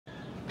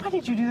Why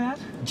did you do that?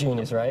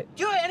 Genius, right?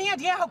 Do you have any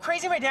idea how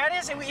crazy my dad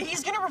is?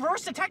 He's gonna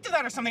reverse detective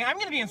that or something. I'm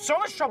gonna be in so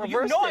much trouble.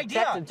 You have no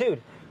idea.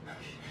 Dude.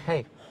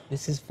 Hey,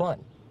 this is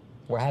fun.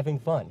 We're having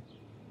fun.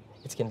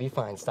 It's gonna be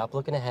fine. Stop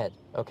looking ahead,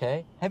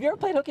 okay? Have you ever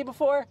played hooky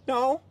before?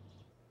 No.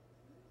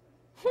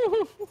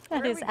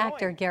 That is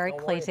actor Garrett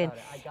Clayton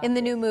in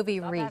the new movie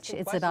Reach.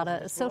 It's about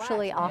a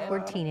socially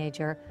awkward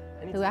teenager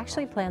who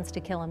actually plans to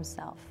kill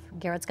himself.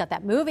 Garrett's got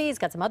that movie, he's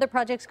got some other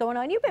projects going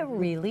on. You've been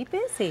really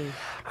busy.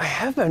 I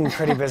have been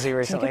pretty busy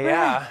recently,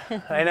 yeah.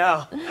 I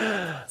know.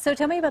 So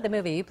tell me about the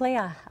movie. You play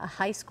a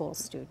high school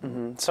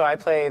student. So I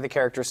play the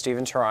character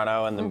Steven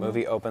Toronto, and the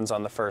movie opens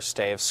on the first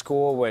day of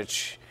school,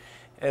 which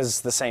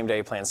is the same day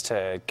he plans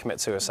to commit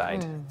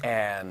suicide.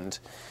 And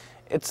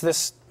it's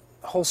this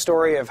whole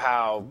story of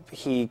how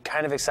he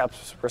kind of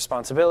accepts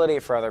responsibility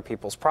for other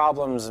people's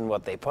problems and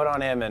what they put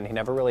on him, and he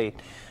never really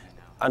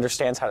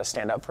understands how to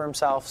stand up for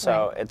himself.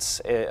 So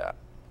it's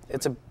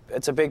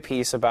a big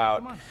piece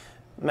about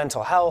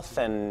mental health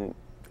and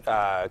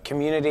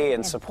community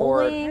and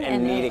support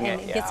and needing it.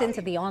 It gets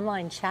into the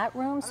online chat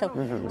room.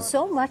 So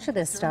so much of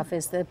this stuff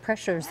is the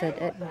pressures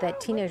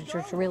that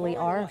teenagers really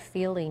are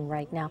feeling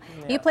right now.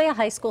 You play a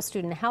high school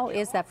student. How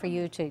is that for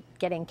you to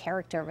get in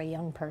character of a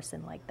young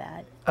person like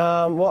that?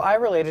 Well, I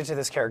related to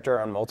this character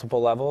on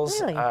multiple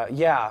levels. Really?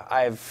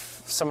 Yeah,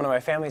 someone in my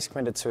family's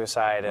committed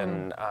suicide,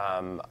 and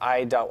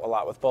I dealt a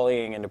lot with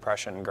bullying and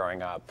depression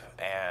growing up,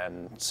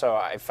 and so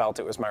I felt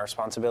it was my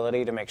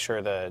responsibility to make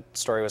sure the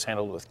story was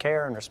handled with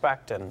care and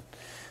respect, and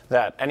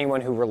that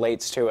anyone who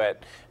relates to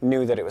it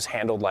knew that it was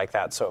handled like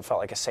that, so it felt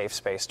like a safe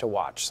space to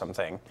watch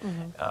something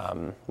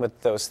with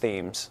those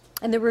themes.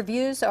 And the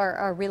reviews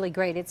are really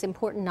great. It's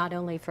important not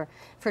only for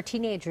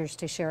teenagers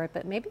to share it,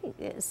 but maybe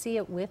see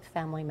it with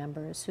family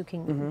members who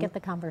can get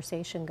the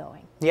conversation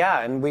going.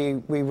 Yeah, and we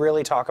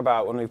really talk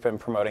about, when we've been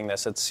promoting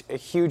this, it's a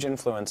huge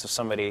influence if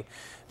somebody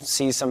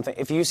sees something,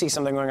 if you see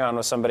something going on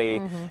with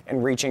somebody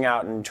and reaching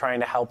out and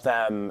trying to help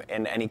them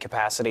in any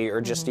capacity,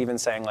 or just even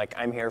saying, like,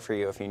 I'm here for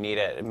you if you need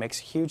it, it makes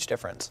a huge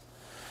difference.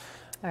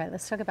 All right,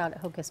 let's talk about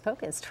Hocus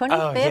Pocus.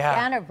 25th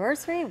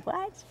anniversary,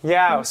 what?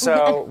 Yeah,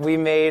 so we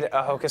made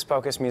a Hocus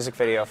Pocus music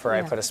video for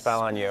I Put a Spell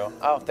on You.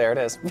 Oh, there it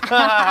is.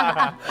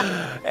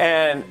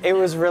 And it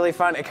was really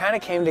fun. It kind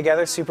of came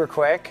together super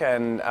quick,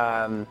 and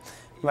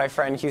my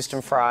friend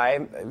Houston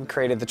Fry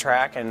created the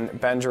track, and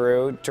Ben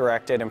Giroux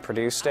directed and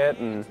produced it,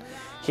 and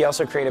he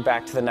also created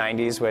Back to the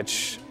 90s,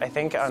 which I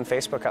think on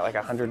Facebook got like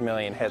 100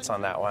 million hits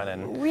on that one.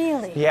 And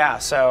really? Yeah,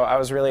 so I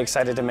was really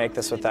excited to make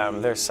this with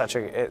them. There's my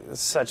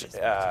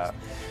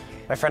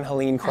friend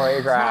Helene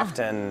choreographed,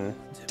 and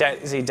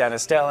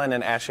Dennis Dillon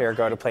and Ashley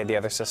Argota played the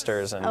other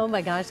sisters. And oh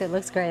my gosh, it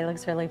looks great. It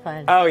looks really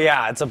fun. Oh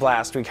yeah, it's a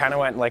blast. We kind of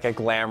went like a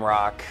glam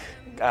rock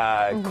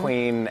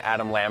Queen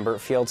Adam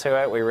Lambert feel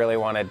to it. We really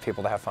wanted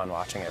people to have fun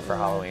watching it for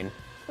Halloween.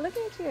 Look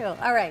at you.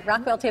 All right,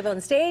 Rockwell Table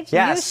and Stage.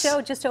 Yes. New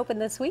show just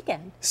opened this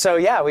weekend. So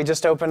yeah, we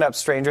just opened up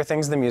Stranger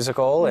Things the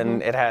musical,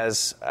 and it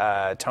has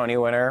Tony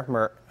winner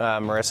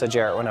Marissa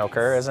Jarrett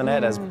Winokur, isn't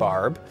it, as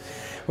Barb.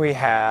 We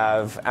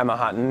have Emma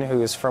Hutton,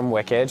 who's from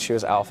Wicked, she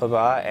was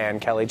Elphaba, and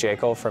Kelly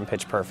Jekyll from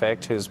Pitch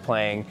Perfect, who's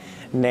playing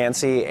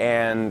Nancy,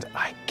 and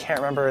I can't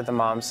remember the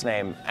mom's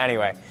name.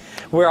 Anyway,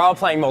 we're all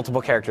playing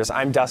multiple characters.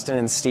 I'm Dustin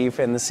and Steve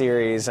in the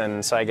series,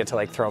 and so I get to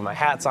like throw my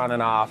hats on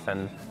and off,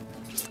 and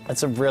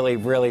it's a really,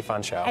 really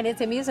fun show. And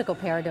it's a musical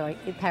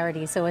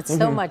parody, so it's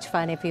so much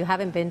fun. If you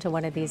haven't been to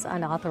one of these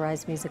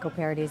unauthorized musical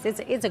parodies,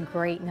 it's a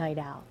great night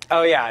out.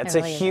 Oh yeah, it's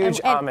really a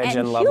huge homage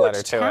and love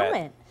letter to talent.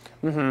 it.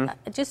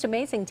 Just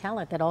amazing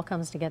talent that all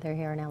comes together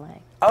here in LA.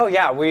 Oh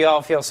yeah, we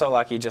all feel so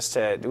lucky just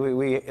to,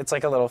 it's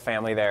like a little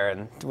family there,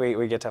 and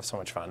we get to have so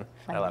much fun.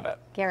 I love it.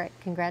 Garrett,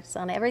 congrats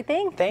on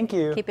everything. Thank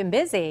you. Keep him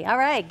busy. All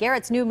right,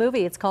 Garrett's new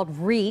movie, it's called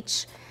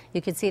Reach.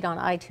 You can see it on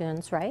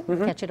iTunes, right?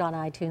 Catch it on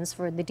iTunes.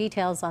 For the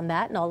details on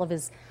that and all of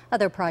his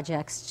other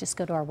projects, just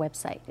go to our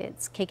website.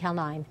 It's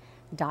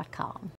kcal9.com.